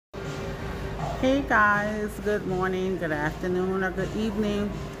Hey guys, good morning, good afternoon, or good evening,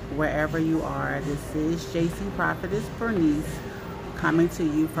 wherever you are. This is JC Prophetess Bernice coming to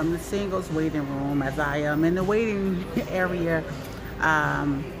you from the singles waiting room as I am in the waiting area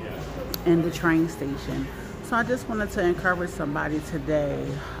um, in the train station. So I just wanted to encourage somebody today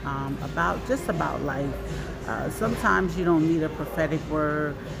about life. Sometimes you don't need a prophetic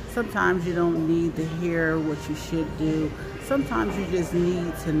word. Sometimes you don't need to hear what you should do. Sometimes you just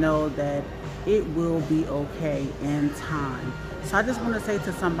need to know that it will be okay in time. So I just want to say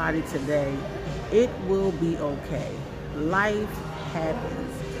to somebody today, it will be okay. Life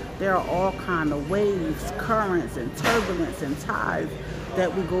happens. There are all kind of waves, currents, and turbulence and tides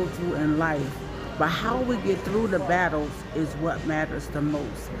that we go through in life. But how we get through the battles is what matters the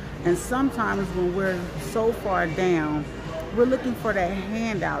most. And sometimes when we're so far down, we're looking for that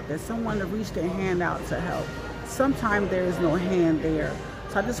handout, that someone to reach their hand out to help. Sometimes there is no hand there.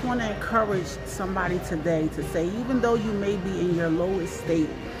 So I just want to encourage somebody today to say, even though you may be in your lowest state,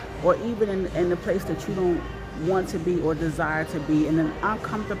 or even in the place that you don't want to be or desire to be, in an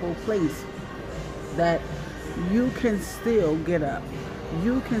uncomfortable place, that you can still get up.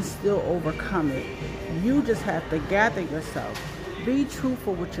 You can still overcome it. You just have to gather yourself. Be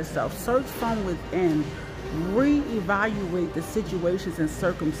truthful with yourself. Search from within. Reevaluate the situations and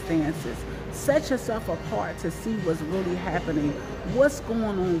circumstances. Set yourself apart to see what's really happening. What's going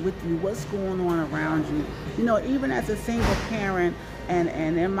on with you? What's going on around you? You know, even as a single parent and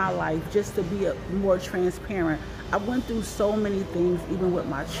in my life, just to be more transparent, I went through so many things, even with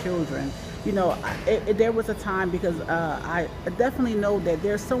my children. You know, there was a time, because I definitely know that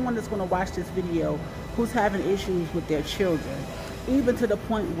there's someone that's going to watch this video who's having issues with their children, even to the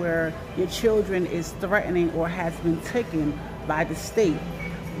point where your children is threatening or has been taken by the state.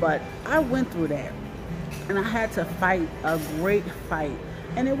 But I went through that, and I had to fight a great fight.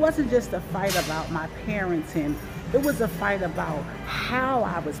 And it wasn't just a fight about my parenting. It was a fight about how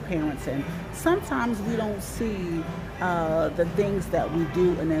I was parenting. Sometimes we don't see the things that we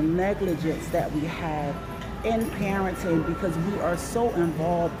do and the negligence that we have in parenting, because we are so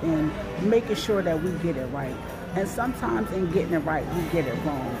involved in making sure that we get it right. And sometimes in getting it right, we get it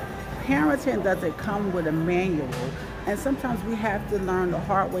wrong. Parenting doesn't come with a manual, and sometimes we have to learn the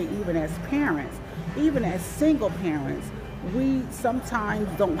hard way, even as parents. Even as single parents, we sometimes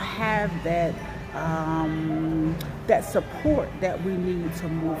don't have that that support that we need to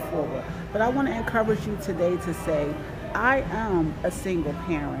move forward. But I want to encourage you today to say, I am a single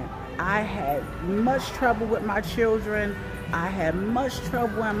parent. I had much trouble with my children. I had much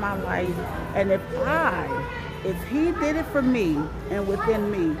trouble in my life. And if he did it for me and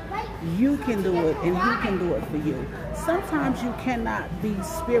within me, you can do it, and he can do it for you. Sometimes you cannot be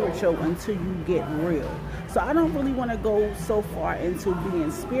spiritual until you get real. So I don't really want to go so far into being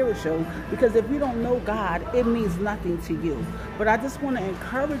spiritual, because if you don't know God, it means nothing to you. But I just want to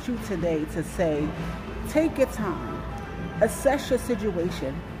encourage you today to say, take your time, assess your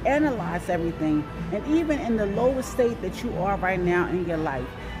situation, analyze everything, and even in the lowest state that you are right now in your life,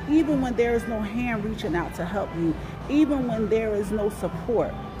 even when there is no hand reaching out to help you, even when there is no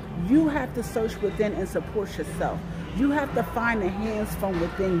support, you have to search within and support yourself. You have to find the hands from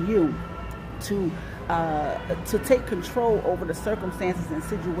within you to take control over the circumstances and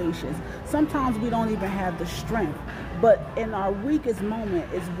situations. Sometimes we don't even have the strength, but in our weakest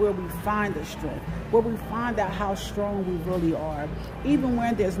moment is where we find the strength, where we find out how strong we really are. Even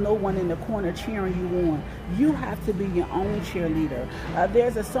when there's no one in the corner cheering you on, you have to be your own cheerleader.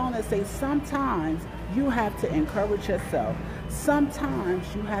 There's a song that says, sometimes you have to encourage yourself. Sometimes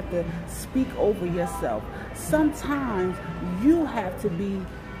you have to speak over yourself. Sometimes you have to be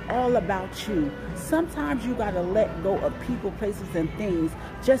all about you. Sometimes you got to let go of people, places, and things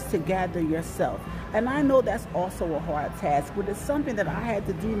just to gather yourself. And I know that's also a hard task, but it's something that I had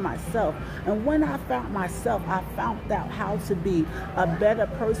to do myself. And when I found myself, I found out how to be a better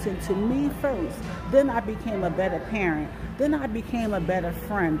person to me first. Then I became a better parent. Then I became a better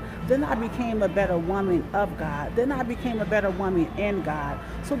friend. Then I became a better woman of God. Then I became a better woman in God.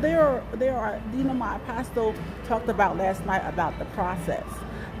 So there are, you know, my apostle talked about last night about the process.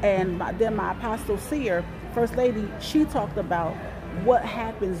 And then my apostle seer, First Lady, she talked about what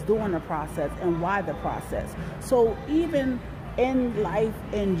happens during the process and why the process. So even in life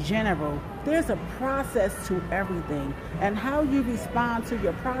in general, there's a process to everything, and how you respond to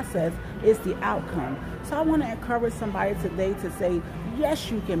your process is the outcome. So I want to encourage somebody today to say, yes,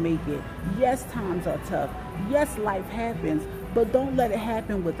 you can make it. Yes, times are tough. Yes, life happens, but don't let it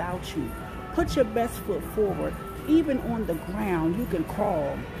happen without you. Put your best foot forward. Even on the ground, you can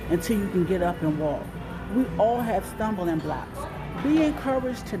crawl until you can get up and walk. We all have stumbling blocks. Be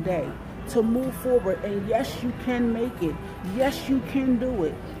encouraged today. to move forward. And yes, you can make it. Yes, you can do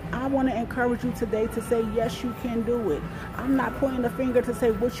it. I want to encourage you today to say, yes, you can do it. I'm not pointing the finger to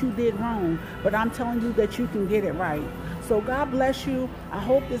say what you did wrong, but I'm telling you that you can get it right. So God bless you. I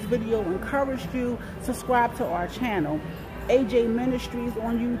hope this video encouraged you. Subscribe to our channel, AJ Ministries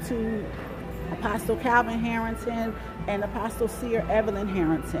on YouTube, Apostle Calvin Harrington and Apostle Seer Evelyn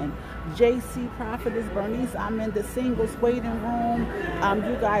Harrington. JC Prophetess Bernice, I'm in the singles waiting room.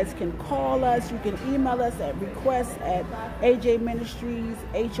 You guys can call us. You can email us at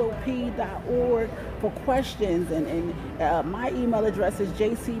requests@ajministrieshop.org for questions. And my email address is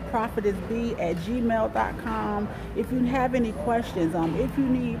jcprophetessb@gmail.com. If you have any questions, if you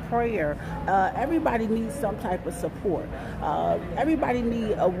need prayer, everybody needs some type of support. Everybody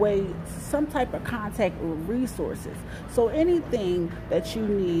needs a way, some type of contact or resources. So anything that you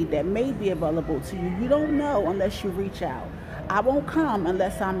need that may be available to you, you don't know unless you reach out. I won't come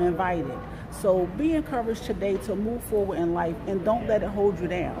unless I'm invited. So be encouraged today to move forward in life and don't let it hold you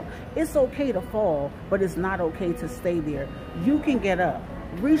down. It's okay to fall, but it's not okay to stay there. You can get up.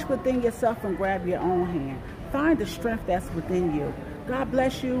 Reach within yourself and grab your own hand. Find the strength that's within you. God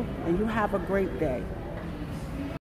bless you, and you have a great day.